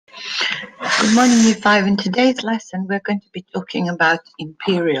Good morning, Year 5. In today's lesson, we're going to be talking about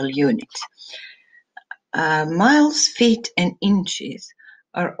imperial units. Miles, feet, and inches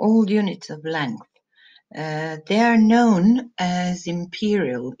are all units of length. They are known as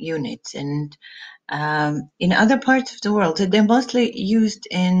imperial units, and in other parts of the world, they're mostly used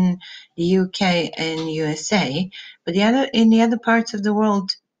in the UK and USA, but in the other parts of the world,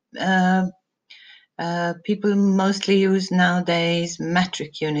 people mostly use nowadays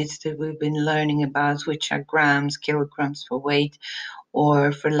metric units that we've been learning about, which are grams, kilograms for weight,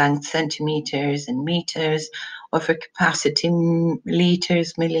 or for length, centimeters and meters, or for capacity,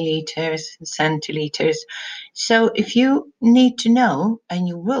 liters, milliliters, centiliters. So if you need to know, and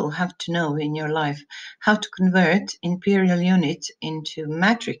you will have to know in your life, how to convert imperial units into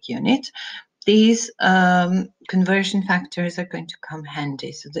metric units, these conversion factors are going to come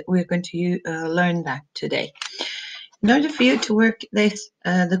handy, so that we're going to learn that today. In order for you to work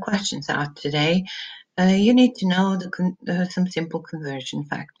the questions out today, you need to know some simple conversion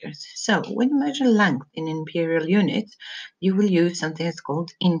factors. So when you measure length in imperial units, you will use something that's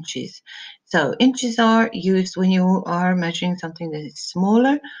called inches. So inches are used when you are measuring something that is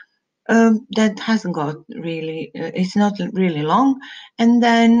smaller, that hasn't got really, it's not really long, and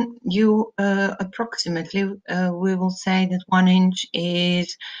then you approximately, we will say that 1 inch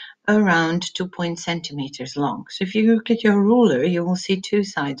is around 2 centimeters long. So if you look at your ruler, you will see two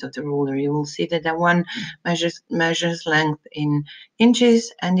sides of the ruler. You will see that the one measures length in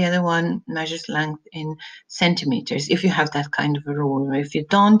inches and the other one measures length in centimeters, if you have that kind of a ruler. If you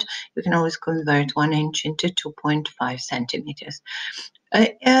don't, you can always convert 1 inch into 2.5 centimeters.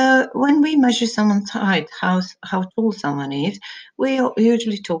 When we measure someone's height, how tall someone is, we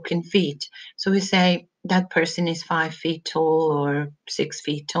usually talk in feet. So we say that person is 5 feet tall or 6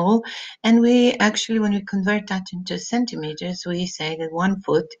 feet tall. And we actually, when we convert that into centimeters, we say that 1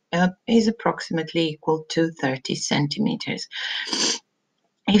 foot is approximately equal to 30 centimeters.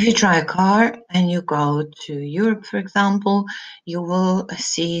 If you try a car and you go to Europe, for example, you will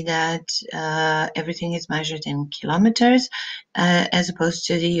see that everything is measured in kilometers, as opposed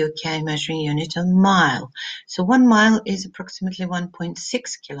to the UK measuring unit of mile. So 1 mile is approximately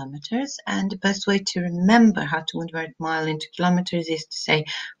 1.6 kilometers, and the best way to remember how to convert mile into kilometers is to say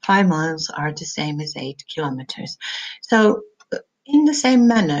 5 miles are the same as 8 kilometers. So in the same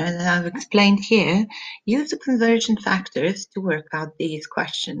manner that I've explained here, use the conversion factors to work out these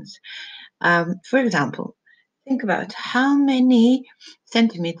questions. For example, think about how many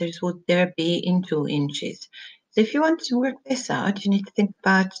centimeters would there be in 2 inches. So if you want to work this out, you need to think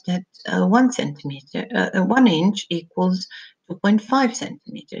about that 1 inch equals 2.5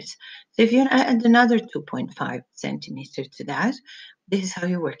 centimeters. So if you add another 2.5 centimeters to that, this is how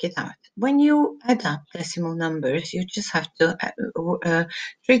you work it out. When you add up decimal numbers, you just have to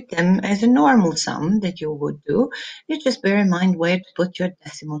treat them as a normal sum that you would do. You just bear in mind where to put your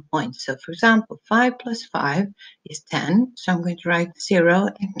decimal points. So for example, 5 plus 5 is 10. So I'm going to write 0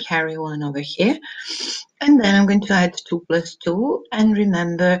 and carry 1 over here. And then I'm going to add 2 plus 2. And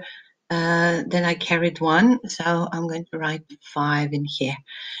remember, then I carried 1. So I'm going to write 5 in here.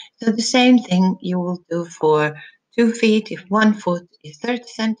 So the same thing you will do for 2 feet. If 1 foot is 30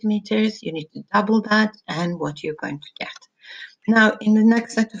 centimeters, you need to double that and what you're going to get. Now, in the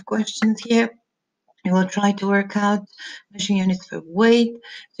next set of questions here, you will try to work out measuring units for weight.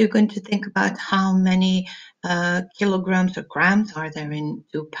 So you're going to think about how many kilograms or grams are there in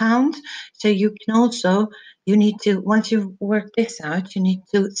 2 pounds. So you can also, you need to, once you've worked this out, you need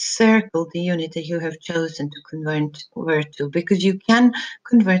to circle the unit that you have chosen to convert to, because you can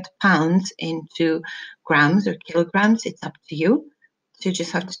convert pounds into grams or kilograms. It's up to you. So you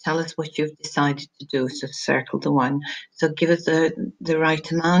just have to tell us what you've decided to do. So circle the one. So give us the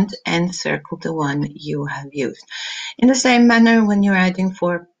right amount and circle the one you have used. In the same manner, when you're adding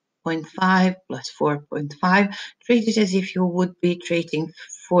 4.5 plus 4.5, treat it as if you would be treating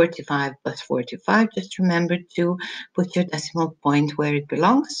 45 plus 45. Just remember to put your decimal point where it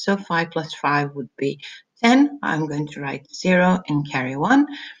belongs. So 5 plus 5 would be 10. I'm going to write 0 and carry 1.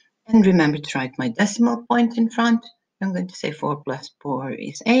 And remember to write my decimal point in front. I'm going to say 4 plus 4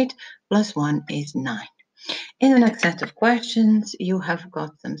 is 8, plus 1 is 9. In the next set of questions, you have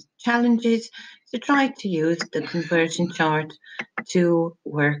got some challenges. So try to use the conversion chart to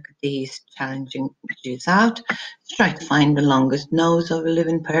work these challenges out. So try to find the longest nose of a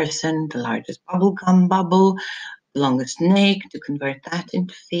living person, the largest bubblegum bubble, the longest snake, to convert that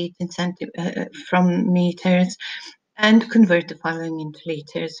into feet from meters, and convert the following into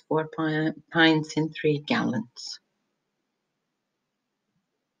liters: 4 pints in 3 gallons.